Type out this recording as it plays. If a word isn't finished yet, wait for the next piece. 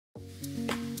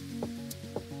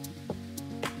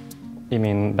I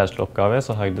min bacheloroppgave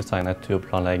så har jeg designet et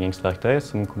turplanleggingsverktøy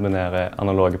som kombinerer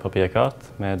analoge papirkart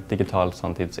med digital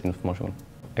sanntidsinformasjon.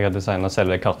 Jeg har designet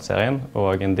selve kartserien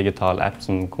og en digital app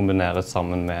som kombineres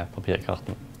sammen med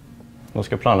papirkarten. Når du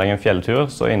skal planlegge en fjelltur,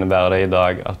 så innebærer det i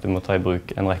dag at du må ta i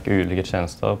bruk en rekke ulike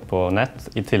tjenester på nett,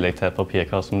 i tillegg til et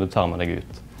papirkart som du tar med deg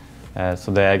ut.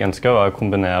 Så det jeg ønsker var å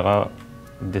kombinere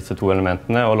disse to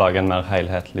elementene og lage en mer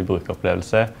helhetlig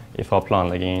brukeropplevelse fra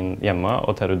planleggingen hjemme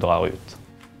og til du drar ut.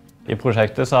 I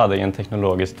prosjektet så hadde jeg en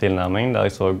teknologisk tilnærming der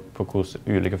jeg så på hvordan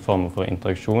ulike former for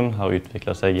interaksjon har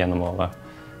utviklet seg gjennom året.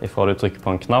 Fra du trykker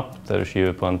på en knapp, til du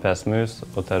skyver på en PC-mus,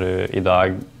 og til du i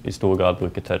dag i stor grad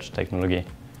bruker touch-teknologi.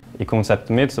 I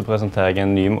konseptet mitt så presenterer jeg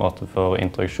en ny måte for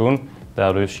interaksjon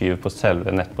der du skyver på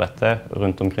selve nettbrettet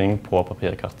rundt omkring på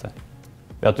papirkartet.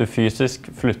 Ved at du fysisk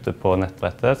flytter på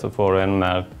nettbrettet, så får du en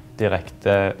mer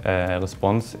direkte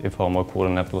respons i form av hvor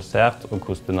den er plassert og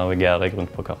hvordan du navigerer deg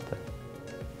rundt på kartet.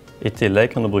 I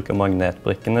tillegg kan du bruke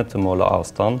magnetbrikkene til å måle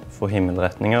avstand, få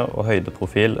himmelretninger og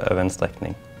høydeprofil over en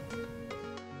strekning.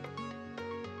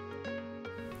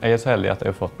 Jeg er så heldig at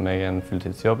jeg har fått meg en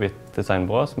fulltidsjobb i et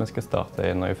designbyrå som jeg skal starte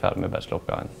når jeg er ferdig med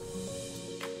bacheloroppgaven.